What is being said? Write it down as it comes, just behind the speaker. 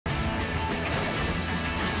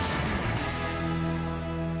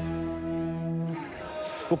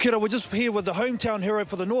Well, kiddo, we're just here with the hometown hero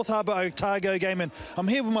for the North Harbour Otago game, and I'm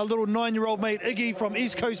here with my little 9-year-old mate, Iggy, from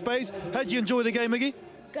East Coast Bays. How'd you enjoy the game, Iggy?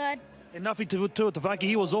 Good. And Nafi Tuitavake,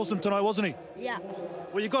 he was awesome tonight, wasn't he? Yeah.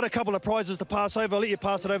 Well, you've got a couple of prizes to pass over. I'll let you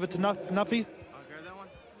pass it over to Nafi. I'll grab that one.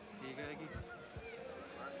 Here you go, Iggy.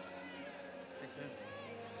 Thanks, man.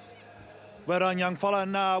 Well done, young fella,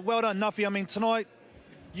 and well done, Nafi. I mean, tonight,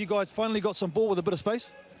 you guys finally got some ball with a bit of space.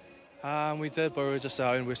 We did, but we were just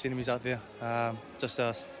our own worst enemies out there. Just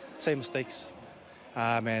same mistakes,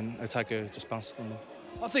 and Otago just bounced on them.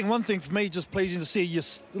 I think one thing for me, just pleasing to see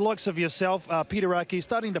the likes of yourself, Tuitavake,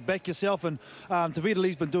 starting to back yourself, and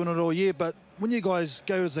Tuitavake's been doing it all year, but when you guys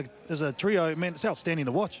go as a trio, man, it's outstanding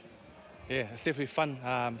to watch. Yeah, it's definitely fun,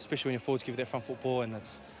 especially when your forwards give you that front foot ball, and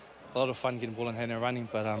it's a lot of fun getting ball in hand and running,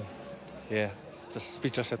 but yeah, it's just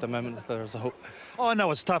speechless at the moment with the result. Oh, I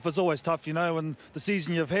know it's tough. It's always tough, you know, and the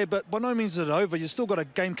season you've had, but by no means is it over. You've still got a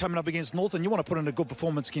game coming up against North, and you want to put in a good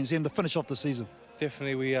performance against them to finish off the season.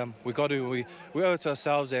 Definitely, we got to. We owe it to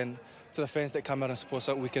ourselves and to the fans that come out and support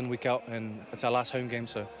us week in, week out, and it's our last home game,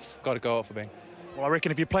 so got to go out for bang. Well, I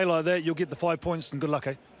reckon if you play like that, you'll get the 5 points, and good luck,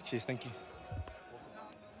 eh? Cheers, thank you.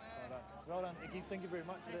 Well done, Iggy. Thank you very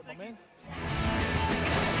much for that, my man.